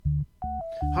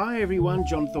Hi everyone,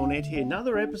 John Thornett here.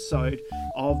 Another episode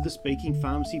of the Speaking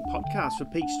Pharmacy podcast for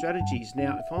Peak Strategies.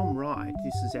 Now, if I'm right,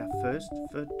 this is our first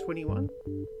for 21.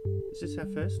 Is this our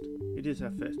first? It is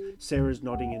our first. Sarah's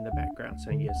nodding in the background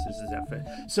saying yes, this is our first.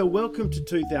 So welcome to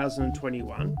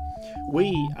 2021.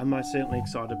 We are most certainly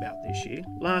excited about this year.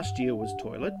 Last year was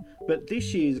toilet, but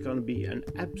this year is going to be an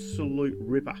absolute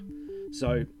ripper.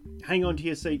 So hang on to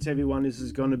your seats, everyone. This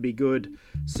is going to be good.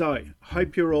 So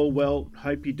hope you're all well.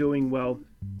 Hope you're doing well.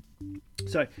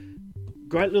 So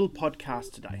great little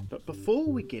podcast today. But before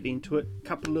we get into it, a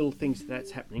couple of little things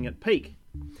that's happening at Peak.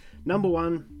 Number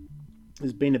one,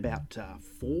 there's been about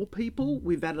 4 people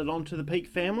we've added onto the Peak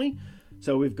family.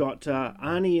 So we've got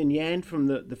Arnie and Yan from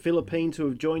the Philippines who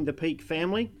have joined the Peak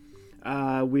family.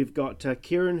 We've got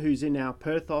Kieran, who's in our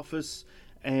Perth office.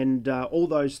 And all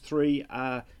those 3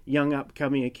 are young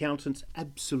upcoming accountants,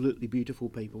 absolutely beautiful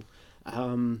people,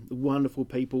 wonderful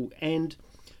people. And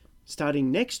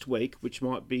starting next week, which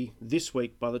might be this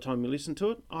week by the time you listen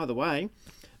to it, either way,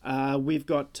 we've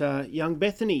got young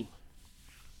Bethany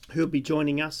who'll be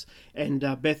joining us. And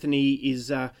Bethany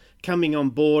is coming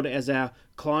on board as our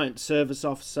client service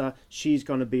officer. She's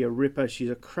going to be a ripper.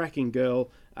 She's a cracking girl.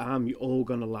 You're all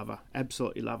going to love her,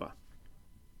 absolutely love her.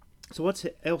 So what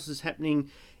else is happening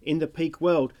in the Peak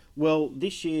world? Well,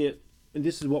 this year, and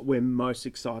this is what we're most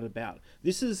excited about.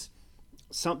 This is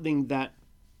something that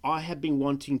I have been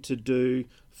wanting to do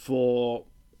for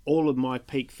all of my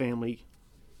Peak family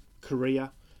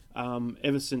career.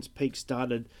 Ever since Peak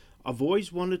started, I've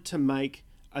always wanted to make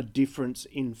a difference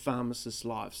in pharmacists'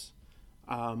 lives.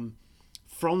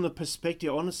 From the perspective,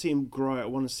 I want to see them grow. I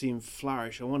want to see them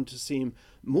flourish. I want to see them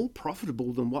more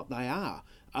profitable than what they are.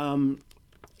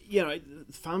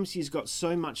 Pharmacy's got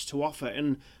so much to offer,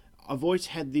 and I've always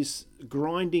had this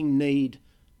grinding need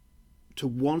to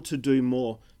want to do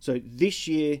more. So this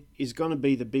year is going to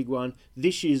be the big one.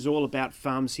 This year is all about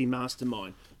Pharmacy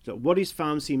Mastermind. So what is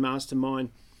Pharmacy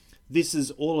Mastermind? This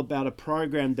is all about a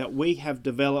program that we have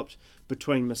developed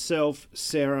between myself,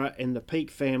 Sarah, and the Peak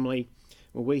family.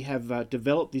 Well, we have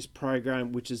developed this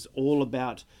program which is all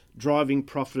about driving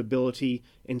profitability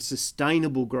and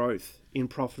sustainable growth in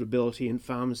profitability in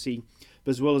pharmacy,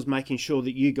 but as well as making sure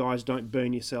that you guys don't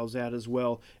burn yourselves out as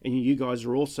well, and you guys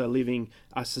are also living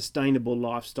a sustainable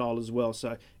lifestyle as well.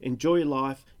 So enjoy your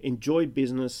life, enjoy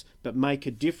business, but make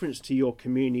a difference to your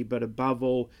community. But above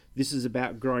all, this is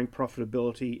about growing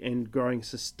profitability and growing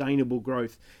sustainable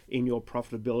growth in your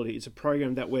profitability. It's a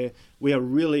program that we are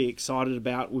really excited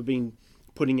about. We've been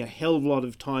putting a hell of a lot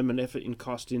of time and effort and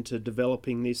cost into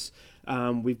developing this.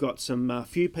 We've got some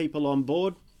few people on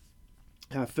board.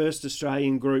 Our first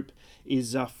Australian group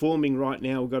is forming right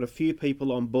now. We've got a few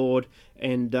people on board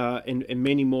and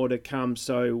many more to come.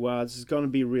 So this is going to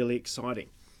be really exciting.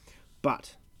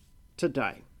 But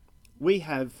today we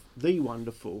have the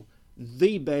wonderful,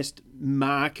 the best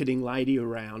marketing lady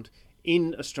around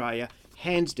in Australia.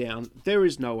 Hands down, there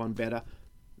is no one better.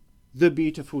 The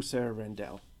beautiful Sarah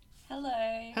Rendell.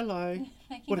 Hello. Hello.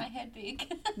 Making my head big.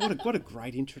 What a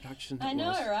great introduction that I know,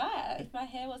 was. right? If my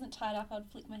hair wasn't tied up, I'd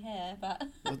flick my hair, but...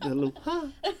 The little, huh?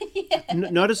 Yeah.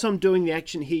 Notice I'm doing the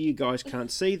action here. You guys can't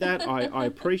see that. I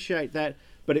appreciate that,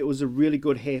 but it was a really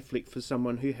good hair flick for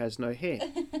someone who has no hair.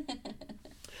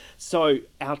 So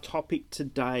our topic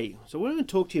today. So we're going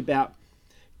to talk to you about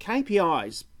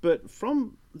KPIs, but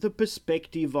from the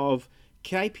perspective of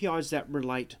KPIs that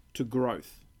relate to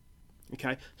growth.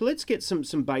 Okay, so let's get some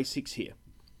basics here.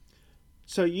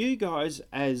 So you guys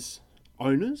as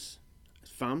owners, as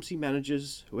pharmacy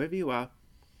managers, whoever you are,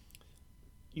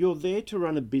 you're there to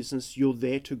run a business, you're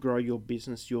there to grow your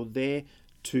business, you're there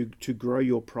to grow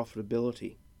your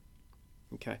profitability.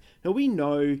 Okay, now we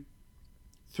know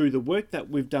through the work that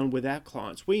we've done with our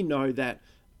clients, we know that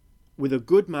with a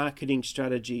good marketing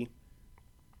strategy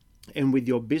and with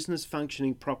your business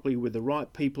functioning properly with the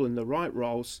right people in the right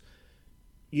roles,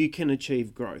 you can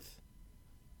achieve growth.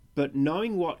 But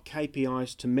knowing what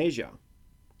KPIs to measure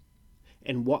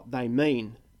and what they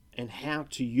mean and how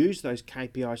to use those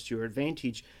KPIs to your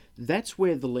advantage, that's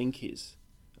where the link is.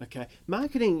 Okay,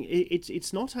 marketing,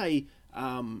 it's not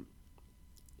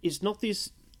this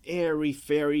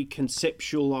airy-fairy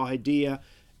conceptual idea.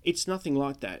 It's nothing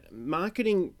like that.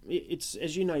 Marketing, it's,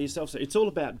 as you know yourself, so it's all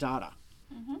about data.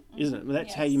 Isn't it? Well,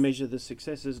 that's how you measure the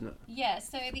success, isn't it? Yeah,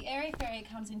 so the airy-fairy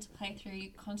comes into play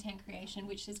through content creation,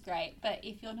 which is great, but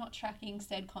if you're not tracking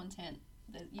said content,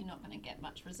 you're not going to get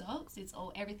much results.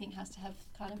 Everything has to have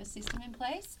kind of a system in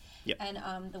place,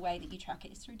 and the way that you track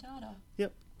it is through data.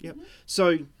 Yep.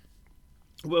 So,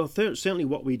 well, certainly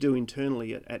what we do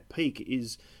internally at Peak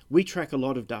is we track a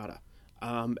lot of data,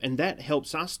 and that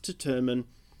helps us determine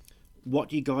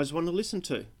what you guys want to listen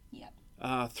to.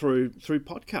 Yep. Through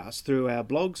podcasts, through our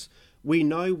blogs. We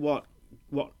know what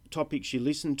topics you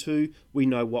listen to. We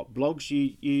know what blogs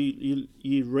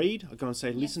you read. I can't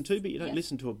say listen to, but you don't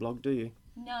listen to a blog, do you?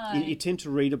 No. You tend to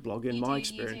read a blog, in my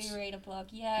experience. You do read a blog,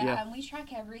 yeah. And we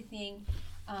track everything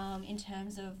in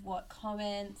terms of what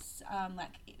comments,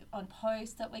 like on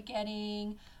posts that we're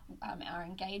getting, our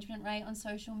engagement rate on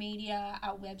social media,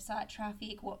 our website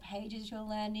traffic, what pages you're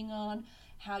landing on,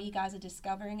 how you guys are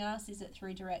discovering us. Is it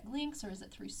through direct links or is it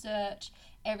through search?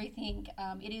 Everything.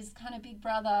 It is kind of Big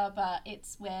Brother, but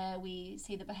it's where we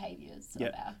see the behaviours of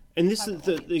our And this is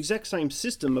the exact same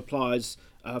system applies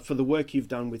for the work you've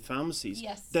done with pharmacies.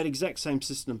 Yes. That exact same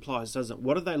system applies, doesn't it?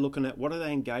 What are they looking at? What are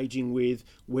they engaging with?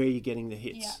 Where are you getting the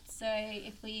hits? Yeah. So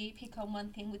if we pick on one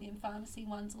thing within pharmacy,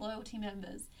 one's loyalty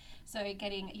members. So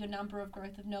getting your number of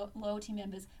growth of loyalty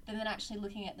members, but then actually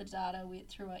looking at the data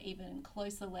through an even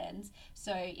closer lens.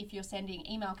 So if you're sending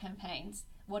email campaigns,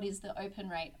 what is the open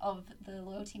rate of the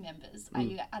loyalty members?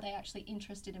 Are they actually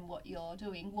interested in what you're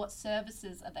doing? What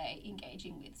services are they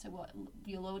engaging with? So what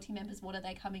your loyalty members, what are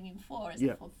they coming in for? Is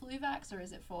it for Fluvax or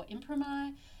is it for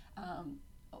Imprimi?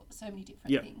 So many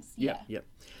different things. Yeah.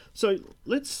 So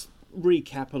let's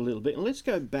recap a little bit and let's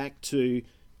go back to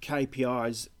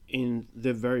KPIs in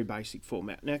the very basic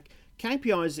format. Now,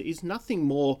 KPIs is nothing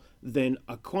more than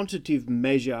a quantitative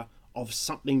measure of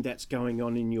something that's going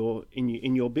on in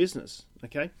your business.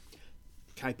 Okay,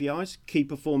 KPIs, key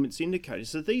performance indicators.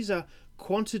 So these are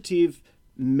quantitative,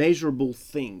 measurable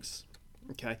things.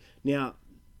 Okay. Now,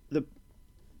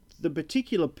 the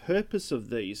particular purpose of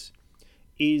these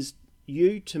is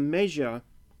you to measure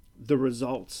the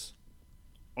results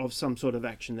of some sort of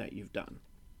action that you've done.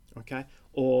 Okay,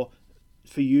 or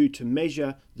for you to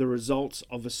measure the results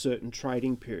of a certain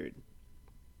trading period.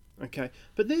 Okay,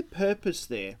 but their purpose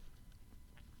there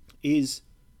is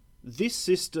this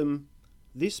system,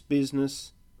 this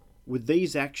business, with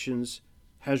these actions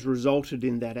has resulted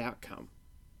in that outcome.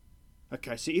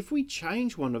 Okay, so if we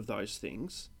change one of those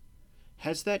things,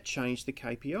 has that changed the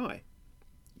KPI?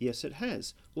 Yes, it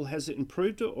has. Well, has it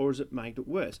improved it or has it made it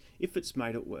worse? If it's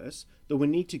made it worse, then we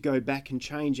need to go back and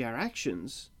change our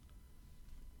actions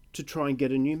to try and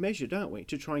get a new measure, don't we?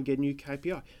 To try and get a new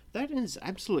KPI. That is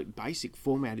absolute basic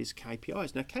format is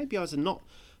KPIs. Now, KPIs are not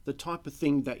the type of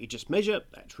thing that you just measure.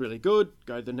 That's really good.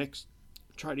 Go to the next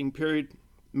trading period,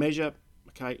 measure.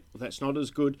 Okay, well, that's not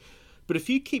as good. But if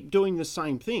you keep doing the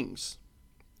same things,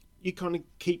 you kind of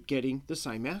keep getting the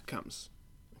same outcomes.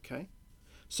 Okay?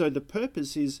 So the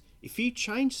purpose is, if you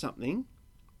change something,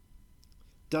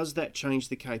 does that change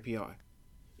the KPI?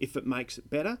 If it makes it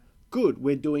better, good,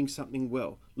 we're doing something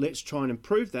well. Let's try and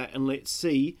improve that and let's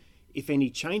see if any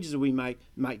changes we make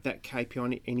that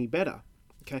KPI any better.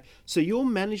 Okay, so your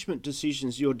management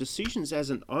decisions, your decisions as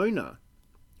an owner,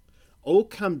 all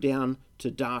come down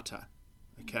to data.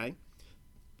 Okay,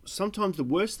 sometimes the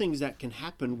worst things that can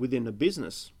happen within a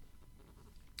business,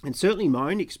 and certainly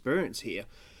my own experience here,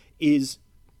 is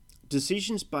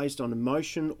decisions based on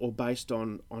emotion or based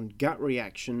on gut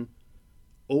reaction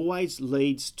always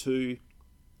leads to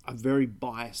a very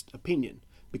biased opinion,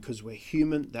 because we're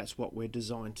human, that's what we're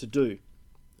designed to do.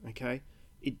 Okay?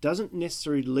 It doesn't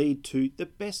necessarily lead to the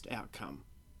best outcome.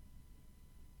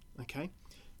 Okay?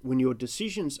 When your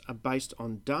decisions are based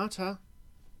on data,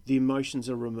 the emotions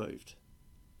are removed.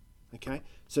 Okay?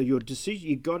 So your decision,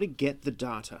 you've got to get the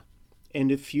data.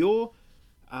 And if your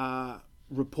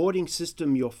reporting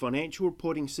system, your financial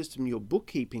reporting system, your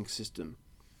bookkeeping system,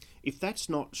 if that's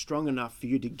not strong enough for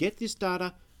you to get this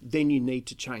data, then you need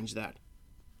to change that,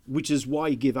 which is why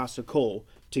you give us a call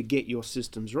to get your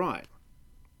systems right.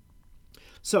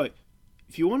 So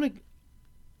if you want to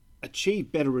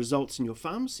achieve better results in your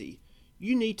pharmacy,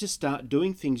 you need to start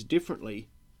doing things differently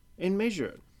and measure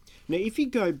it. Now, if you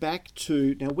go back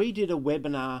to, we did a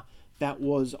webinar that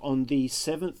was on the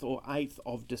 7th or 8th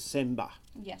of December.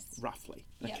 Yes. Roughly.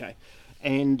 Yep. Okay.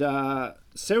 And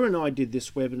Sarah and I did this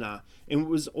webinar, and it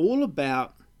was all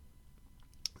about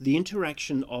the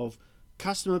interaction of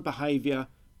customer behavior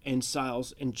and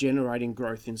sales and generating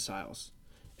growth in sales.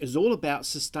 It's all about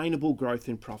sustainable growth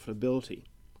and profitability.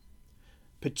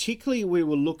 Particularly, we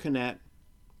were looking at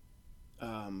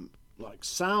like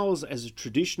sales as a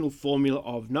traditional formula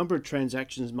of number of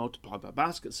transactions multiplied by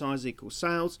basket size equals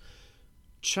sales.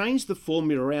 Change the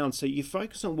formula around so you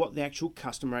focus on what the actual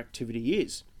customer activity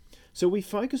is. So we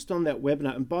focused on that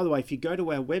webinar. And by the way, if you go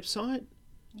to our website,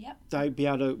 they'll be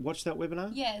able to watch that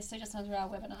webinar. Yeah, so just under our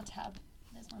webinar tab,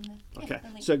 there's one there. Okay,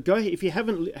 Yeah, so go, if you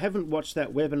haven't watched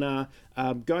that webinar,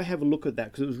 go have a look at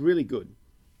that because it was really good.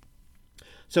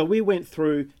 So we went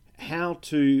through how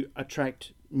to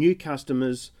attract new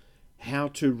customers, how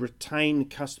to retain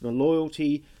customer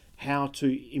loyalty, how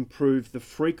to improve the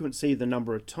frequency, the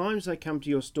number of times they come to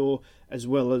your store, as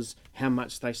well as how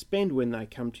much they spend when they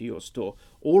come to your store.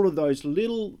 All of those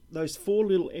 4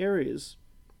 little areas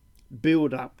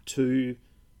build up to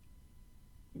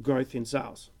growth in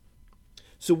sales.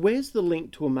 So where's the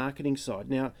link to a marketing side?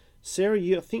 Now, Sarah,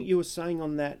 I think you were saying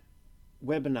on that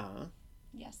webinar,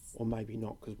 Yes. or maybe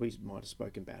not, because we might have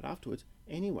spoken about it afterwards.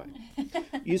 Anyway,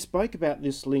 you spoke about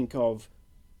this link of,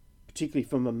 particularly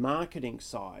from a marketing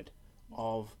side,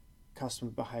 of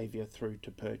customer behaviour through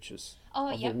to purchase,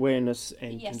 awareness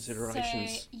and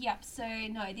considerations. So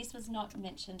no, this was not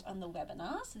mentioned on the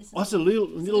webinar. So this is it's a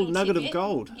little nugget of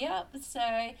gold. Yep.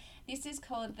 So this is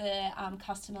called the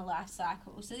customer life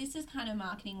cycle. So this is kind of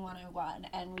marketing 101,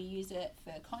 and we use it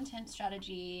for content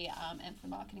strategy and for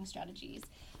marketing strategies.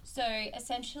 So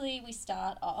essentially, we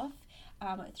start off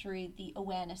through the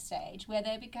awareness stage, where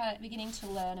they're beginning to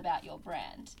learn about your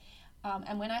brand.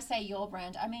 And when I say your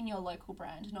brand, I mean your local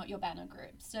brand, not your banner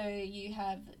group. So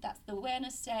that's the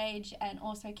awareness stage, and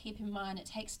also keep in mind it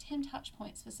takes 10 touch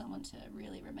points for someone to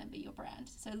really remember your brand.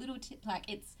 So little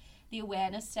it's the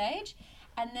awareness stage.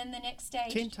 And then the next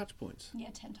stage... 10 touch points? Yeah,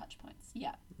 10 touch points,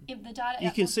 yeah. If the data...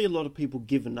 You can see a lot of people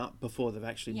giving up before they've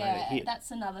actually made a hit. Yeah,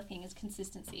 that's another thing, is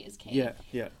consistency is key.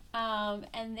 Yeah.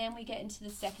 And then we get into the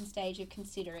second stage of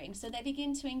considering. So they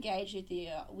begin to engage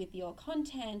with your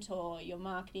content or your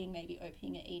marketing, maybe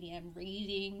opening an EDM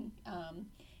reading.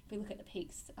 If we look at the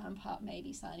peaks part,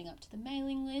 maybe signing up to the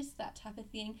mailing list, that type of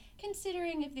thing.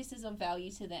 Considering if this is of value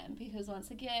to them, because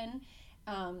once again...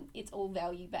 it's all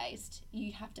value-based.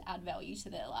 You have to add value to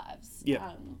their lives.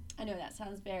 Yeah. I know that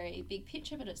sounds very big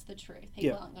picture, but it's the truth.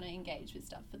 People aren't going to engage with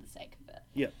stuff for the sake of it.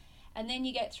 Yeah. And then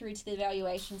you get through to the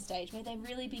evaluation stage, where they're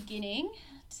really beginning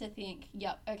to think,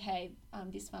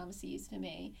 this pharmacy is for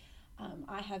me.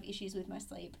 I have issues with my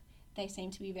sleep. They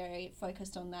seem to be very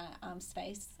focused on that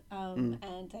space,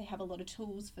 and they have a lot of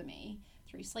tools for me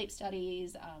through sleep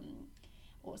studies,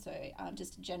 also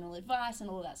just general advice and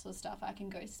all that sort of stuff. I can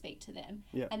go speak to them.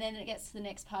 Yeah. And then it gets to the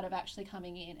next part of actually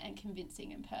coming in and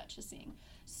convincing and purchasing.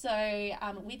 So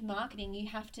with marketing, you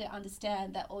have to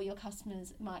understand that all your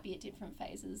customers might be at different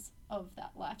phases of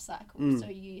that life cycle. So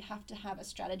you have to have a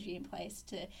strategy in place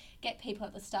to get people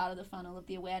at the start of the funnel of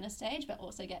the awareness stage, but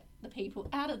also get the people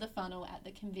out of the funnel at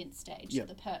the convince stage,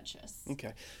 the purchase.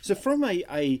 Okay. So from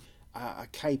a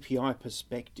KPI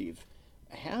perspective,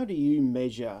 how do you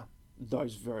measure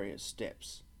those various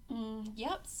steps?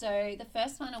 So the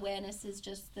first one, awareness, is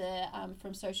just the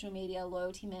from social media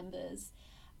loyalty members.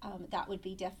 That would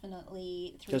be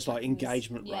definitely through just like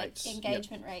engagement rates.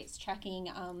 Engagement rates,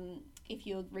 tracking if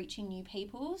you're reaching new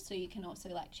people. So you can also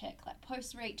check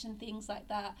post reach and things like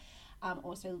that.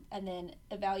 And then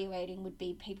evaluating would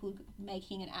be people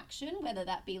making an action, whether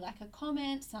that be a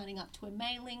comment, signing up to a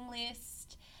mailing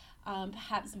list,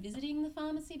 perhaps visiting the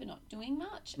pharmacy but not doing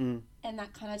much, and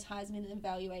that kind of ties into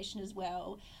evaluation as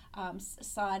well.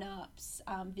 Sign-ups,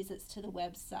 visits to the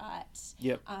website.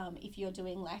 If you're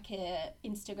doing a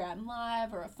Instagram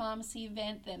live or a pharmacy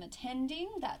event, then attending,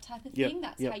 that type of thing.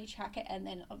 That's how you track it. And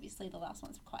then obviously the last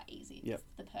one's quite easy. It's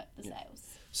the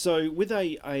sales. So with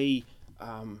a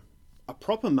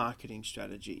proper marketing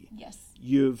strategy, yes,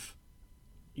 you've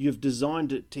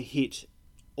designed it to hit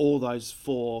all those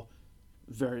 4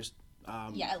 various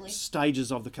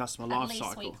stages of the customer life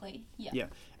cycle. At least weekly, yeah.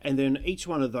 And then each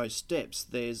one of those steps,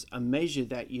 there's a measure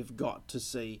that you've got to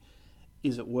see,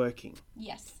 is it working?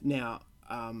 Yes. Now,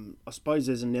 I suppose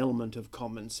there's an element of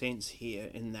common sense here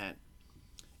in that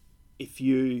if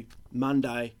you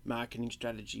Monday marketing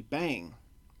strategy, bang,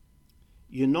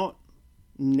 you're not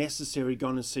necessarily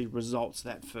going to see results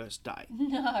that first day.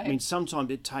 No. I mean,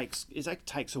 sometimes it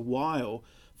takes a while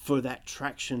for that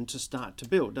traction to start to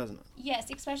build, doesn't it?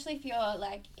 Yes, especially if you're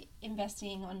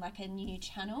investing on a new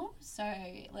channel. So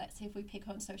let's see if we pick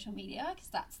on social media, because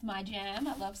that's my jam.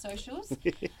 I love socials.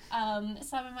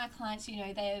 Some of my clients,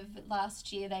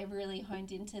 last year they really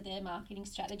honed into their marketing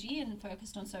strategy and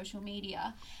focused on social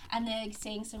media, and they're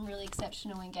seeing some really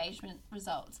exceptional engagement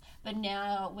results. But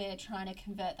now we're trying to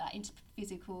convert that into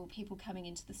physical people coming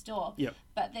into the store.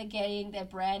 But their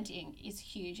branding is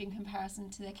huge in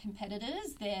comparison to their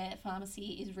competitors. Their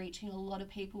pharmacy is reaching a lot of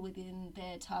people within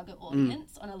their target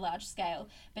audience on a large scale,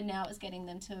 but now it's getting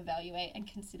them to evaluate and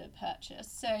consider purchase.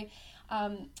 So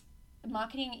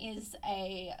marketing is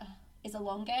is a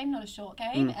long game, not a short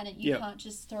game, and you Yep. can't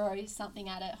just throw something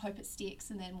at it, hope it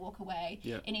sticks, and then walk away.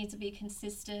 Yep. It needs to be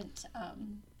consistent,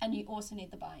 and you also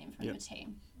need the buy-in from Yep. your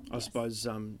team. I suppose,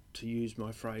 to use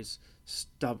my phrase,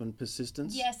 stubborn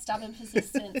persistence. Yeah, stubborn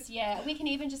persistence. Yeah, we can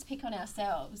even just pick on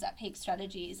ourselves at Peak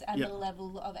Strategies and Yep. the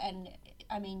level of, and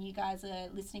I mean, you guys are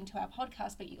listening to our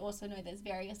podcast, but you also know there's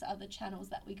various other channels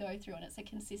that we go through, and it's a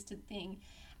consistent thing.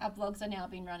 Our blogs are now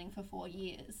been running for 4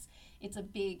 years. It's a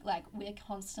big, like, we're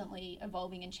constantly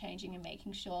evolving and changing and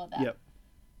making sure that Yep.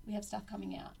 we have stuff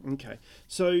coming out. Okay.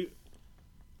 So,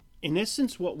 in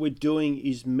essence, what we're doing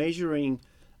is measuring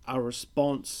a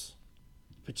response,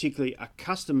 particularly a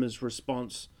customer's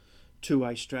response to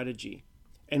a strategy.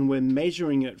 And we're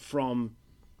measuring it from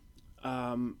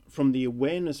the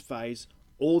awareness phase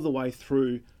all the way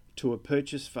through to a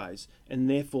purchase phase. And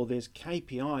therefore, there's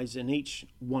KPIs in each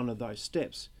one of those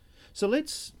steps. So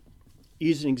let's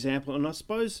use an example. And I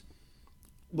suppose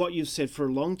what you've said for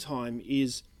a long time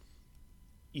is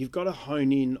you've got to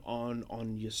hone in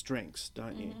on your strengths,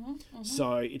 don't you?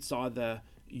 So it's either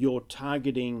you're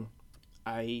targeting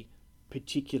a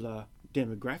particular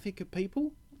demographic of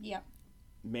people, Yep.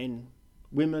 men,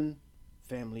 women,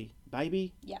 family,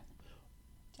 baby, Yep.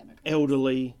 Demographics.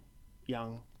 elderly,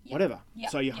 young, Yep. whatever.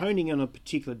 Yep. So you're Yep. honing in on a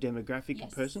particular demographic Yes.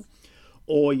 of person,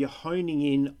 or you're honing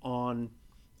in on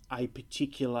a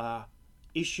particular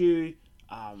issue,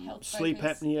 Health sleep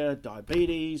focus. apnea,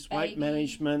 diabetes, weight Baby.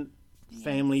 management,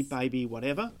 family, Yes. baby,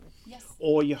 whatever. Yes.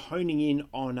 Or you're honing in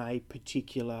on a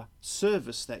particular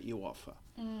service that you offer.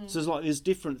 So it's like there's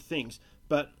different things.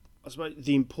 But I suppose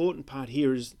the important part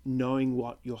here is knowing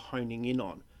what you're honing in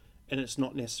on. And it's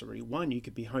not necessarily one. You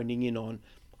could be honing in on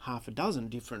half a dozen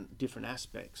different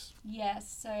aspects.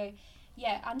 Yes. So,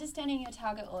 yeah, understanding your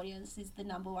target audience is the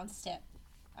number one step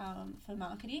for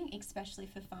marketing, especially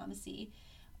for pharmacy.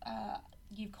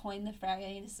 You've coined the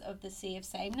phrase of the sea of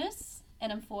sameness,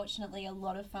 and unfortunately, a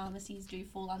lot of pharmacies do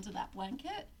fall under that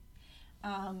blanket.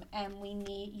 And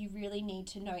you really need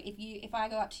to know if I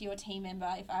go up to your team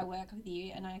member, if I work with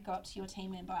you and I go up to your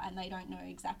team member and they don't know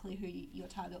exactly who your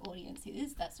target audience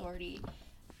is, that's already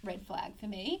red flag for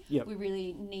me. Yep. We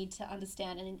really need to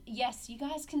understand, and yes, you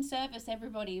guys can service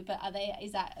everybody, but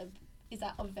is that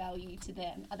of value to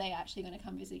them? Are they actually going to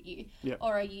come visit you? Yep.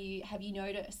 Or have you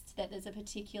noticed that there's a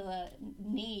particular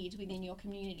need within your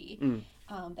community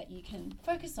that you can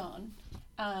focus on?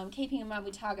 Keeping in mind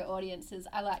with target audiences,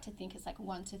 I like to think it's like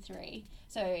 1 to 3.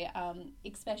 So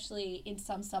especially in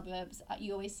some suburbs,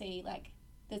 you always see like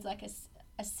there's like a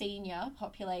senior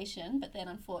population, but then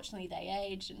unfortunately they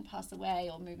age and pass away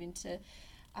or move into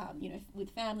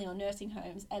with family or nursing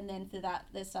homes, and then for that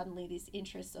there's suddenly this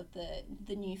interest of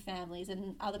the new families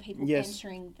and other people Yes.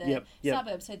 entering the Yep.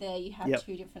 suburbs. So there you have Yep.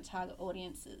 2 different target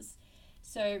audiences.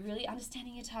 So really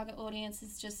understanding your target audience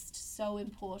is just so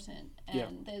important,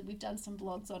 and we've done some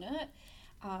blogs on it.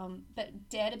 But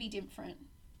dare to be different.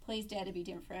 Please dare to be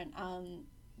different.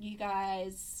 You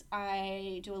guys,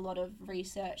 I do a lot of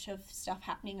research of stuff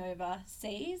happening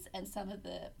overseas, and some of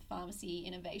the pharmacy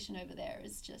innovation over there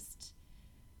is just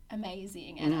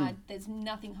amazing, and there's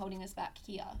nothing holding us back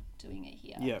here doing it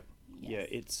here. Yeah. Yes. Yeah.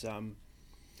 It's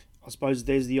I suppose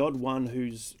there's the odd one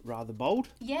who's rather bold,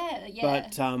 Yeah.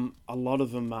 but a lot of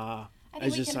them are, I think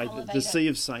as we you can say, elevate the it. sea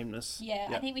of sameness.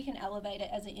 Yeah, Yep. I think we can elevate it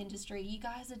as an industry. You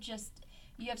guys are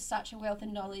you have such a wealth of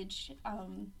knowledge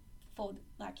for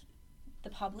like the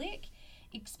public,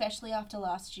 especially after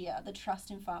last year. The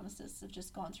trust in pharmacists have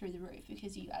just gone through the roof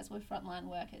because you guys were frontline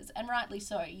workers, and rightly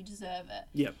so. You deserve it.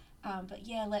 Yep. But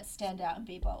yeah, let's stand out and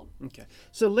be bold. Okay,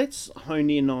 so let's hone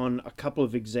in on a couple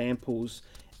of examples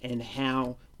and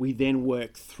how we then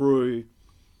work through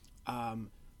trying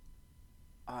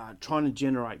to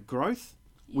generate growth,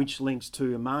 which links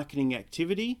to a marketing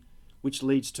activity, which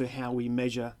leads to how we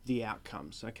measure the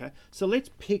outcomes. Okay, so let's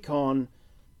pick on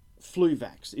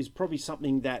Fluvax. Is probably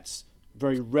something that's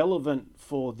very relevant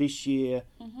for this year,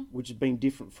 which has been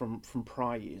different from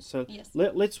prior years. So Yes.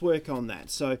 let's work on that.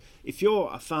 So if you're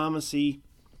a pharmacy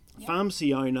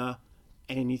owner,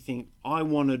 and you think, I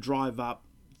want to drive up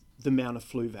the amount of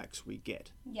Fluvax we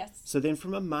get. Yes. So then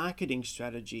from a marketing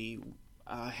strategy,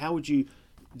 how would you,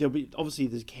 there'll be, obviously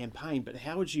there's a campaign, but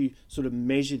how would you sort of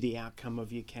measure the outcome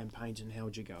of your campaigns, and how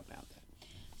would you go about that?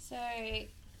 So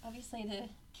obviously the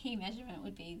key measurement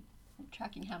would be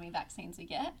tracking how many vaccines we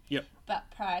get. Yep.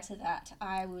 But prior to that,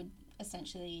 I would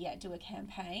essentially do a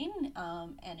campaign,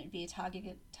 and it'd be a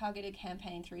targeted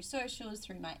campaign through socials,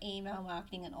 through my email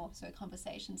marketing, and also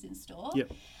conversations in store.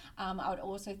 Yep. I would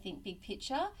also think big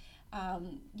picture.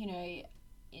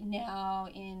 now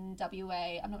in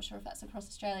WA, I'm not sure if that's across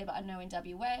Australia, but I know in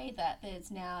WA that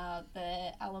there's now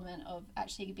the element of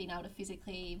actually being able to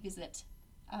physically visit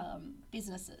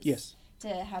businesses. Yes. To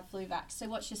have flu vax. So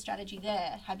what's your strategy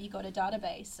there? Have you got a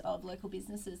database of local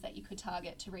businesses that you could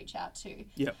target to reach out to?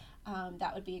 Yep.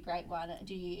 That would be a great one.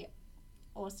 Do you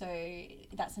also,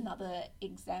 that's another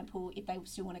example, if they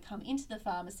still want to come into the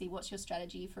pharmacy, what's your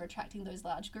strategy for attracting those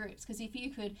large groups? Because if you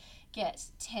could get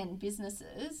 10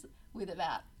 businesses with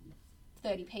about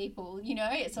 30 people,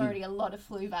 it's already a lot of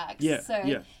flu vax.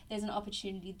 There's an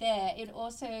opportunity there. It'd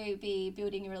also be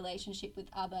building a relationship with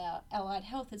other allied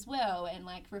health as well, and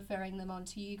like referring them on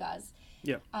to you guys.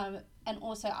 And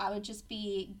also I would just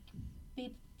be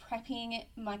prepping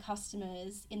my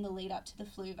customers in the lead up to the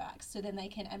flu vax, so then they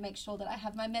can, and make sure that I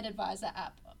have my MedAdvisor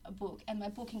app book and my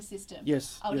booking system.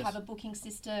 I would have a booking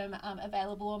system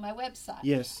available on my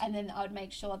website. And then I would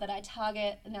make sure that I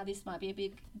target, now this might be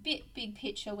a big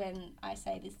picture when I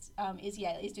say this,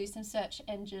 is do some search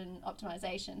engine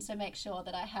optimization. So make sure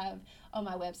that I have on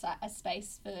my website a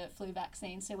space for flu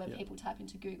vaccine, so when people type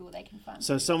into Google they can find.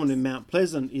 So someone in Mount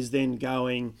Pleasant is then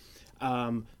going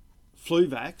flu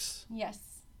vax.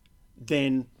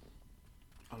 Then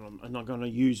I'm not going to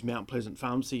use Mount Pleasant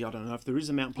Pharmacy. I don't know if there is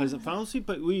a Mount Pleasant Pharmacy,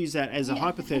 but we use that as a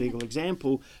hypothetical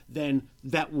example. Then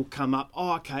that will come up.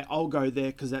 Oh, okay, I'll go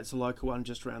there because that's a local one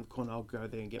just around the corner. I'll go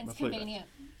there and get my flu. It's convenient.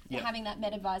 Having that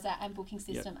MedAdvisor and booking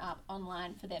system up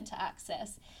online for them to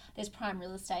access. There's prime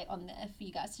real estate on there for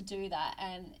you guys to do that.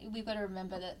 And we've got to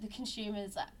remember that the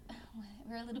consumers,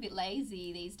 we're a little bit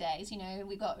lazy these days.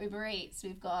 We've got Uber Eats,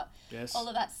 we've got all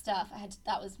of that stuff.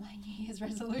 That was my New Year's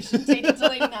resolution,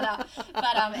 deleting that up.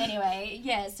 But anyway,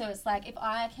 so it's like, if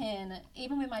I can,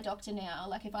 even with my doctor now,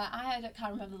 like if I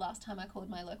can't remember the last time I called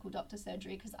my local doctor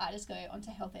surgery, because I just go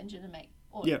onto Health Engine and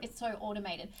it's so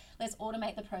automated. Let's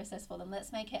automate the process for them.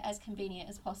 Let's make it as convenient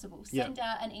as possible. Send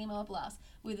out an email blast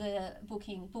with a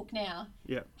booking, book now.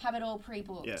 Have it all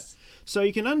pre-booked. So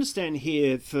you can understand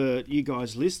here, for you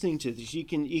guys listening to this, you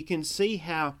can see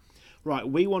how, right,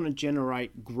 we want to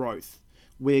generate growth.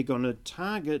 We're going to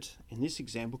target, in this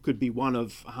example, could be one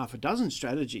of half a dozen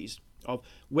strategies of,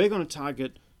 we're going to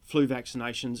target flu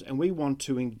vaccinations and we want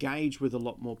to engage with a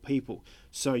lot more people.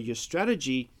 So your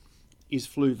strategy is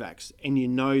flu vax, and you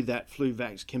know that flu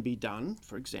vax can be done,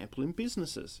 for example, in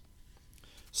businesses.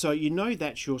 So you know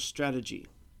that's your strategy.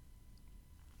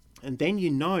 And then you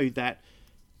know that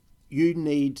you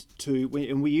need to,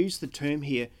 and we use the term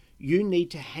here, you need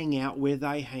to hang out where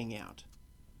they hang out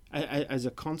as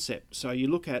a concept. So you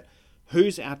look at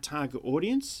who's our target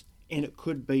audience, and it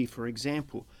could be, for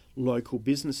example, local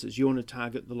businesses. You want to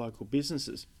target the local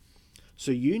businesses.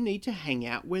 So you need to hang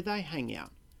out where they hang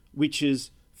out, which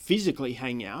is physically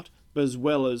hang out, but as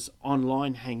well as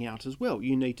online hang out as well.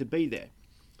 You need to be there.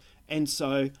 And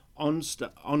so on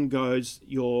goes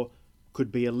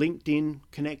could be a LinkedIn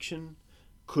connection,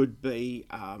 could be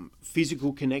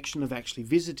physical connection of actually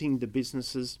visiting the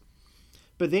businesses.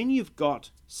 But then you've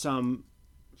got some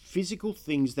physical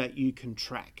things that you can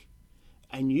track.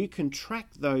 And you can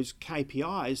track those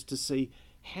KPIs to see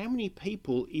how many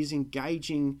people is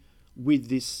engaging with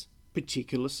this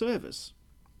particular service.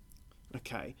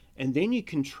 Okay, and then you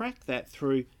can track that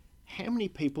through how many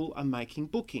people are making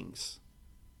bookings.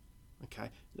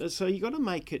 Okay, so you got to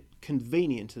make it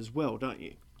convenient as well, don't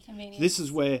you? Convenient. This is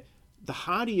where the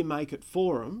harder you make it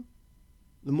for them,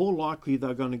 the more likely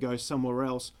they're going to go somewhere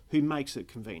else who makes it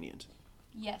convenient.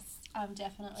 Yes,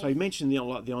 definitely. So you mentioned the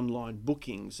online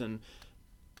bookings, and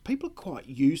people are quite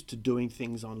used to doing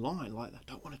things online. Like, they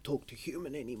don't want to talk to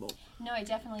human anymore. No,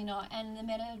 definitely not. And the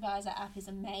MedAdvisor app is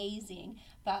amazing,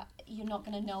 but you're not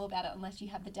going to know about it unless you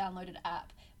have the downloaded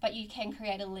app. But you can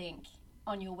create a link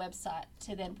on your website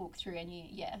to then book through, and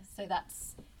so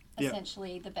that's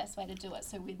essentially the best way to do it.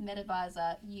 So with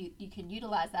MedAdvisor, you can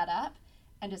utilize that app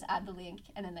and just add the link,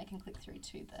 and then they can click through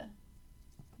to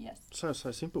the So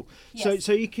simple.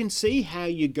 So you can see how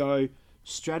you go.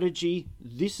 Strategy,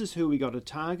 this is who we got to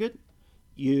target.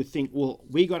 You think, well,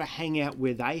 we got to hang out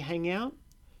where they hang out.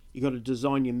 You got to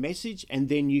design your message, and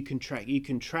then you can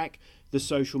track the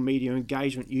social media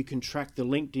engagement. You can track the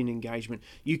LinkedIn engagement.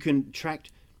 You can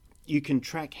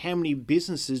track how many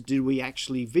businesses did we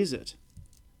actually visit.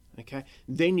 Okay,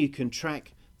 then you can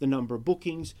track the number of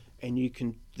bookings, and you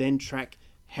can then track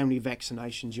how many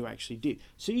vaccinations you actually did.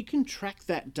 So you can track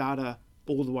that data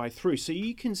all the way through. So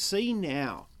you can see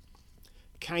now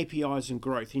KPIs and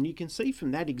growth, and you can see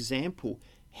from that example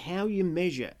how you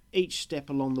measure each step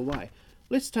along the way.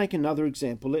 Let's take another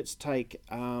example. Let's take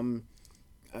sleep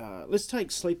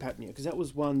apnea, because that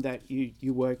was one that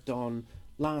you worked on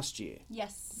last year.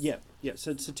 Yes. Yep.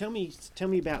 So tell me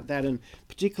about that, and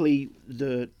particularly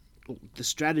the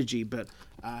strategy, but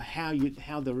how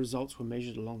the results were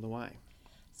measured along the way.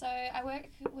 So I work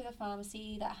with a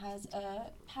pharmacy that has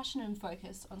a passion and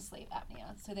focus on sleep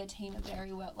apnea. So their team are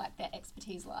very well, like their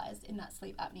expertise lies in that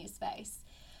sleep apnea space.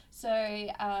 So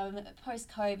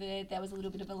post-COVID, there was a little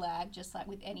bit of a lag, just like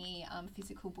with any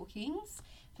physical bookings.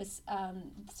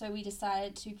 So we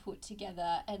decided to put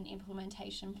together an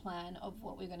implementation plan of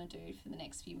what we're going to do for the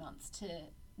next few months to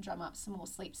drum up some more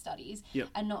sleep studies. Yep.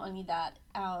 And not only that,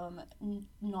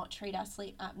 not treat our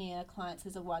sleep apnea clients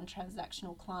as a one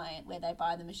transactional client where they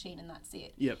buy the machine and that's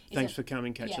it. Yep. Thanks for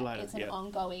coming. Catch you later. It's an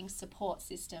ongoing support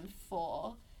system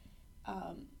for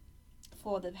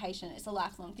the patient. It's a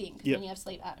lifelong thing, because when you have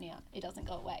sleep apnea, it doesn't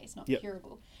go away. It's not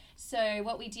curable. So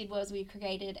what we did was we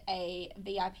created a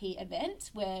VIP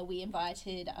event where we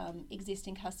invited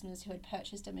existing customers who had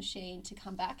purchased a machine to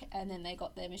come back, and then they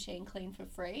got their machine cleaned for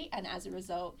free. And as a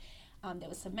result, there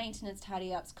was some maintenance,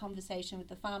 tidy-ups, conversation with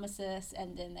the pharmacist,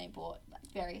 and then they bought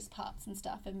various parts and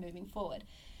stuff and moving forward.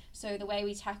 So the way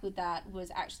we tackled that was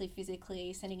actually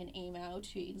physically sending an email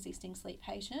to existing sleep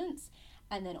patients,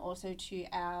 and then also to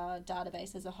our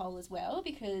database as a whole as well,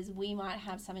 because we might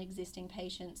have some existing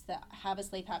patients that have a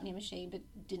sleep apnea machine but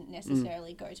didn't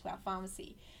necessarily go to our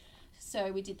pharmacy.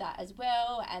 So we did that as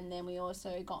well, and then we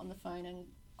also got on the phone and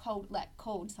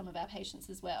called some of our patients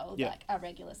as well, like our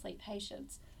regular sleep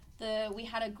patients. We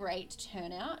had a great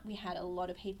turnout. We had a lot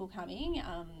of people coming.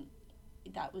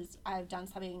 I've done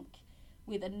something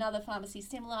with another pharmacy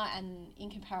similar, and in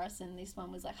comparison this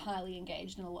one was like highly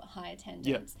engaged and a lot high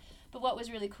attendance. But what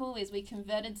was really cool is we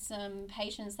converted some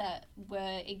patients that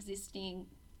were existing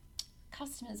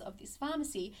customers of this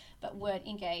pharmacy but weren't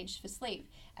engaged for sleep,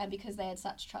 and because they had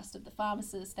such trust of the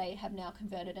pharmacist, they have now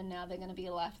converted, and now they're going to be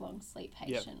a lifelong sleep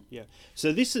patient.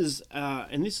 So this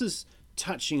is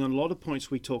touching on a lot of points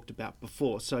we talked about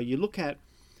before. So you look at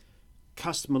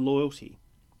customer loyalty.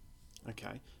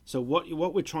 Okay, so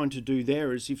what we're trying to do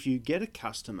there is, if you get a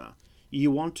customer,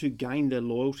 you want to gain their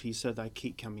loyalty so they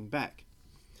keep coming back.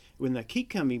 When they keep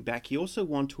coming back, you also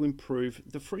want to improve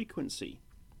the frequency.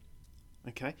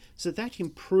 Okay, so that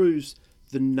improves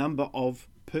the number of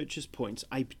purchase points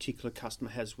a particular customer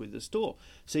has with the store.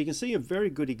 So you can see a very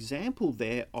good example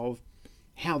there of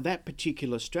how that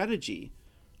particular strategy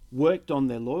worked on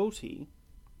their loyalty,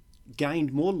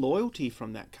 gained more loyalty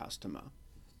from that customer,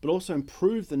 but also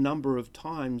improved the number of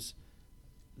times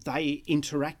they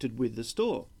interacted with the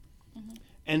store. Mm-hmm.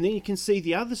 And then you can see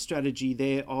the other strategy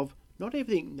there of not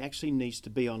everything actually needs to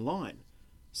be online.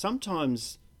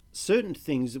 Sometimes certain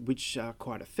things which are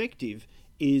quite effective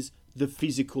is the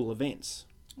physical events.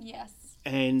 Yes.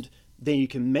 And then you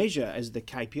can measure as the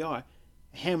KPI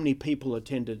how many people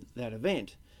attended that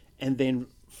event, and then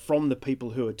from the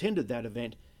people who attended that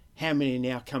event, how many are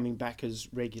now coming back as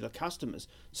regular customers.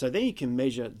 So then you can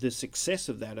measure the success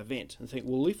of that event and think,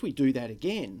 well, if we do that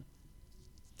again,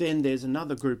 then there's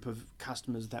another group of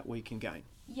customers that we can gain.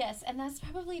 Yes, and that's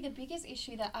probably the biggest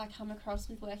issue that I come across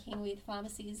with working with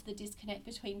pharmacies, the disconnect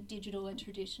between digital and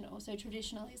traditional. So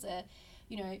traditional is a,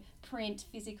 print,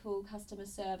 physical, customer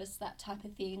service, that type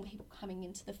of thing, people coming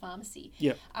into the pharmacy.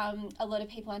 Yep. A lot of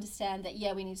people understand that,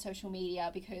 we need social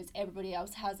media because everybody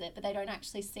else has it, but they don't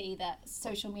actually see that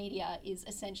social media is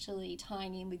essentially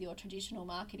tying in with your traditional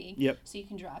marketing, so you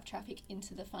can drive traffic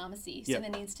into the pharmacy. So there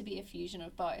needs to be a fusion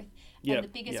of both. And the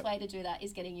biggest way to do that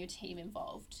is getting your team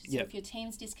involved. So if your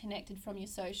team's disconnected from your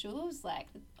socials,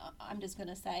 I'm just going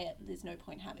to say it, there's no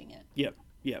point having it.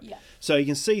 Yeah. So you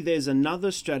can see there's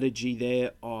another strategy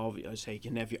there of, so you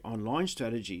can have your online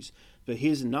strategies, but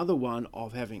here's another one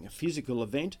of having a physical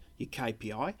event, your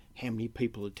KPI, how many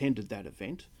people attended that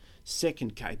event.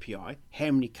 Second KPI, how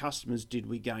many customers did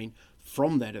we gain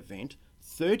from that event.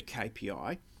 Third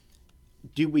KPI,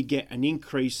 did we get an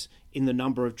increase in the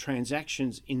number of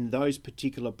transactions in those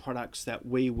particular products that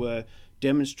we were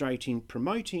demonstrating,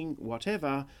 promoting,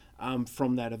 whatever,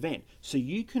 from that event. So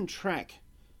you can track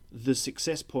the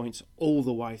success points all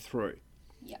the way through.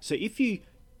 So if you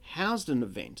housed an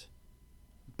event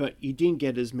but you didn't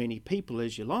get as many people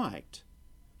as you liked,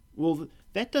 well,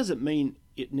 that doesn't mean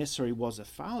it necessarily was a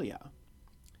failure.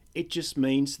 It just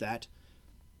means that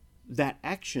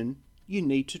action you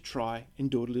need to try and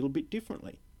do it a little bit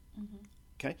differently. Mm-hmm.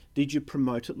 Okay, did you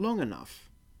promote it long enough?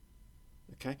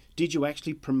 Okay, did you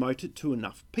actually promote it to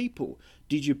enough people?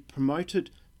 Did you promote it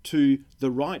to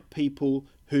the right people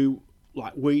who,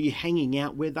 were you hanging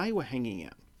out where they were hanging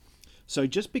out? So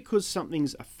just because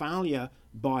something's a failure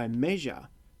by measure,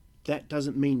 that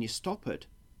doesn't mean you stop it.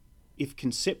 if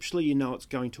conceptually you know it's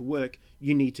going to work,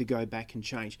 you need to go back and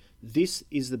change. This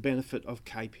is the benefit of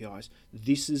KPIs.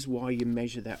 This is why you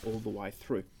measure that all the way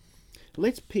through.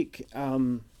 Let's pick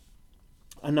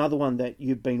another one that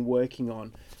you've been working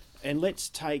on, and let's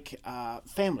take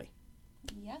family.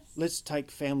 Yes. Let's take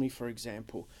family, for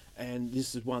example, and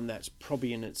this is one that's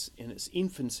probably in its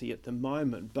infancy at the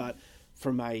moment, but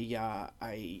from a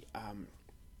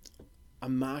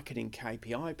marketing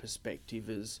KPI perspective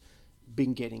has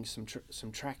been getting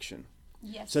some traction.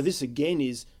 Yes. So this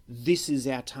is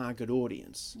our target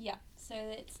audience. Yeah. So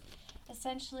it's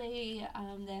essentially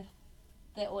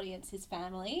their audience is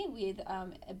family with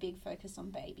a big focus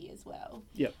on baby as well.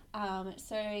 Yep.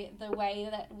 So the way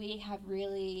that we have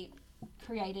really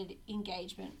created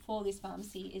engagement for this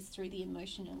pharmacy is through the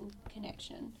emotional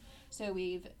connection. So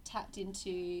we've tapped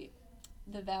into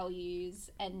the values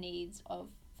and needs of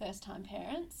first-time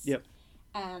parents. Yep.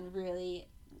 And really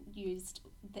used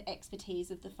the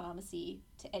expertise of the pharmacy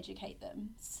to educate them.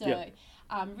 So Yep.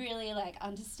 Really like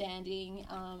understanding,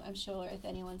 I'm sure if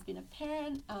anyone's been a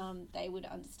parent, they would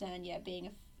understand, being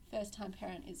a first-time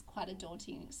parent is quite a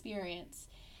daunting experience.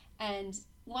 And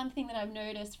one thing that I've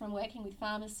noticed from working with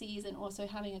pharmacies and also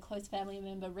having a close family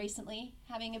member recently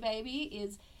having a baby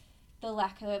is the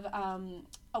lack of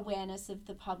awareness of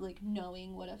the public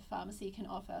knowing what a pharmacy can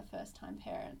offer first-time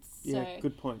parents. Yeah,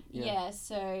 good point. Yeah.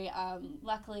 So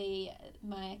luckily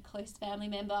my close family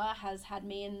member has had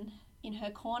me in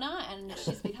her corner, and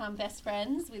she's become best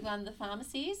friends with one of the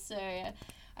pharmacies. So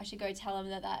I should go tell them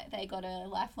that they got a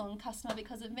lifelong customer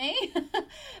because of me.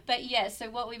 But yeah, so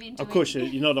what we've been doing... Of course,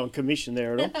 you're not on commission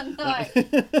there at all. No,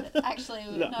 actually,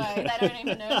 no, they don't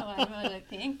even know who I am, I don't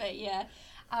think. But yeah,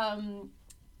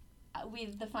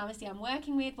 with the pharmacy I'm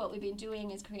working with, what we've been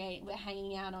doing is we're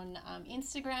hanging out on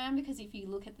Instagram, because if you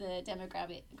look at the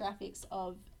demographics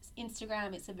of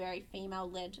Instagram, it's a very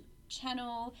female-led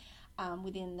channel.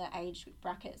 Within the age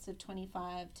brackets of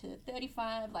 25 to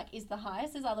 35, like, is the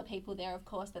highest. There's other people there, of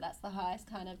course, but that's the highest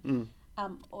kind of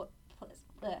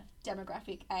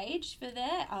demographic age for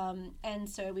there. And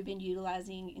so we've been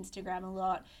utilising Instagram a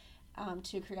lot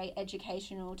to create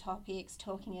educational topics,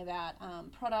 talking about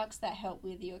products that help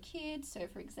with your kids. So,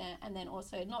 for example, and then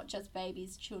also not just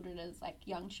babies, children as like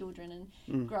young children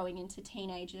and growing into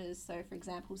teenagers. So, for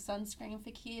example, sunscreen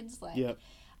for kids, like... Yep.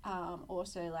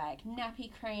 Also like nappy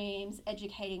creams,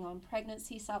 educating on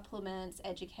pregnancy supplements,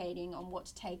 educating on what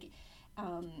to take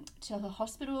to the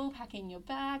hospital, packing your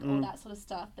bag, all that sort of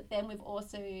stuff. But then we've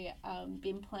also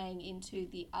been playing into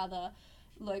the other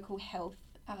local health,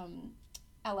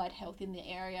 allied health in the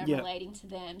area, relating to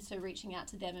them, so reaching out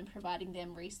to them and providing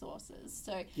them resources.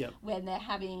 So when they're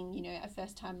having, a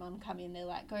first-time mum come in, they're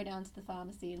like, go down to the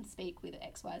pharmacy and speak with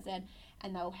XYZ,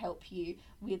 and they'll help you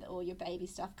with all your baby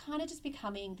stuff, kind of just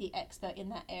becoming the expert in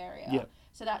that area.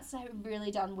 So that's really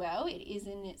done well. It is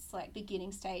in its like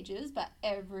beginning stages, but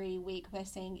every week we're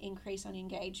seeing increase on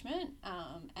engagement,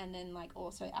 and then like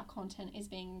also our content is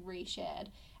being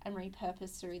reshared and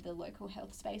repurposed through the local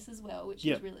health space as well, which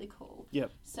is really cool.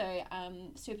 So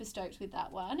super stoked with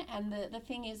that one. And the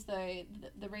thing is though,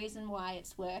 the reason why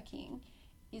it's working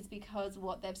is because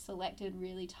what they've selected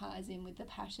really ties in with the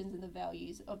passions and the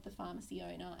values of the pharmacy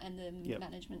owner and the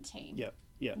management team.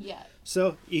 Yeah.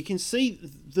 So you can see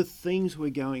the themes we're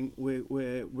do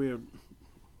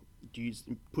you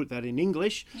put that in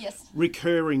English? Yes.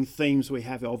 Recurring themes we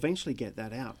have. I'll eventually get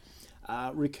that out.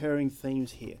 Recurring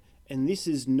themes here. And this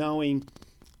is knowing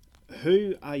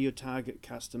who are your target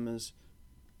customers,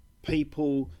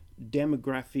 people,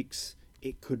 demographics.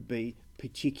 It could be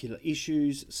particular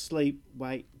issues, sleep,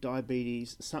 weight,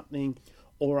 diabetes, something,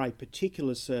 or a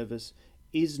particular service,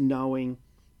 is knowing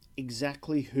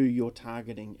exactly who you're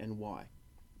targeting and why.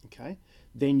 Okay?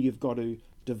 Then you've got to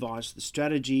devise the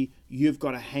strategy, you've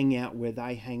got to hang out where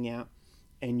they hang out,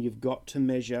 and you've got to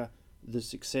measure the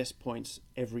success points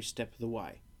every step of the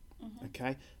way.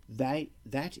 Okay?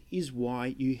 That is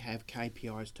why you have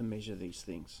KPIs to measure these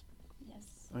things. Yes.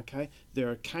 Okay? There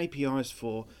are KPIs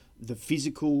for the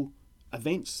physical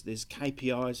events, there's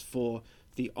KPIs for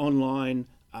the online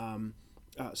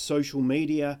social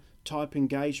media type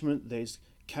engagement, there's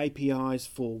KPIs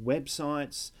for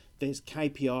websites, there's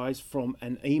KPIs from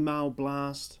an email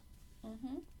blast.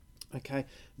 Okay,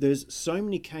 there's so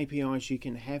many KPIs you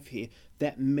can have here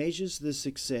that measures the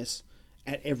success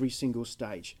at every single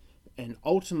stage, and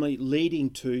ultimately leading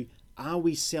to, are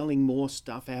we selling more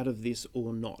stuff out of this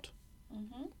or not?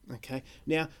 Okay,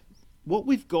 now what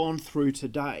we've gone through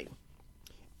today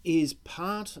is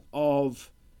part of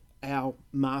our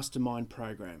mastermind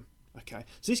program. Okay,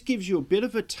 so this gives you a bit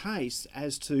of a taste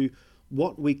as to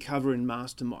what we cover in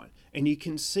mastermind, and you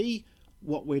can see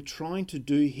what we're trying to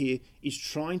do here is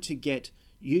trying to get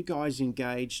you guys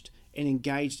engaged and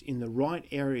engaged in the right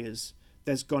areas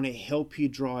that's going to help you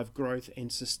drive growth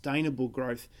and sustainable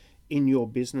growth in your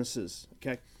businesses.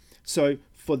 Okay, so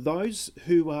for those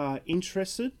who are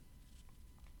interested,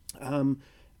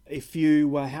 if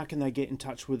you how can they get in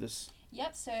touch with us?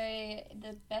 Yep, so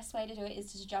the best way to do it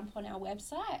is to jump on our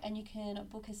website and you can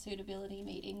book a suitability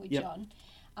meeting with John.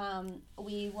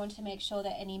 We want to make sure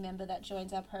that any member that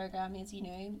joins our program is,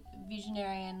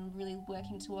 visionary and really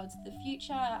working towards the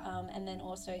future, and then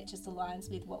also it just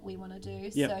aligns with what we want to do.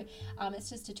 So it's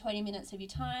just a 20 minutes of your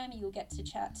time. You'll get to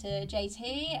chat to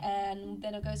JT, and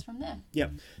then it goes from there.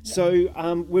 So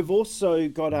we've also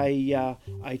got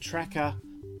a tracker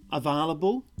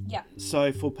available.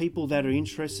 So for people that are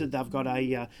interested,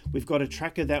 we've got a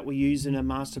tracker that we use in a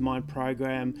mastermind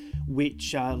program,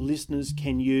 which listeners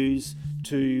can use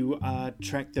to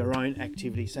track their own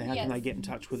activity. So how can they get in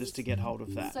touch with us to get hold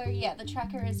of that? So the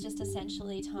tracker is just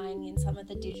essentially tying in some of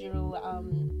the digital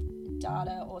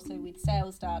data also with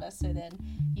sales data, so then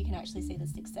you can actually see the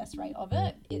success rate of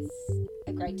it. It's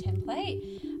a great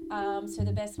template. So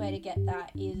the best way to get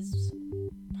that is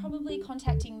probably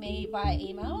contacting me via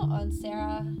email on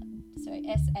Sarah, so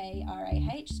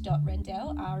sarah.rendell,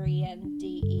 RENDELL,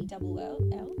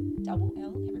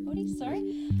 everybody,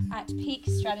 at Peak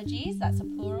Strategies, that's a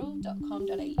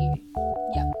plural.com.au.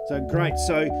 So great.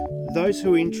 So those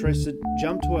who are interested,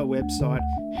 jump to our website,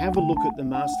 have a look at the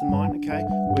mastermind. Okay,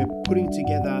 we're putting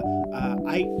together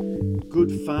 8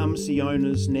 good pharmacy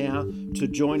owners now to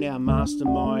join our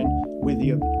mastermind with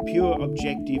the pure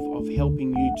objective of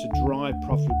helping you to drive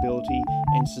profitability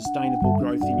and sustainable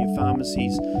growth in your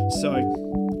pharmacies. So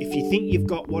if you think you've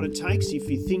got what it takes, if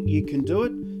you think you can do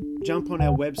it, jump on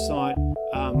our website,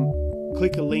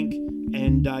 click a link,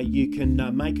 and you can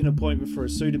make an appointment for a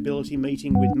suitability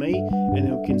meeting with me, and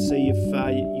then we can see if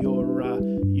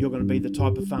you're going to be the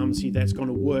type of pharmacy that's going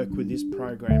to work with this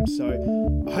program.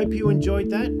 So I hope you enjoyed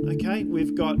that. Okay,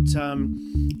 we've got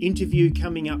interview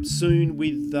coming up soon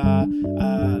with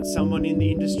someone in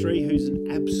the industry who's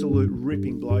an absolute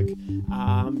ripping bloke.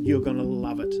 You're going to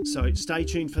love it. So stay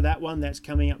tuned for that one. That's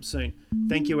coming up soon.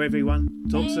 Thank you, everyone.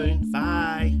 Talk soon.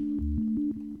 Bye.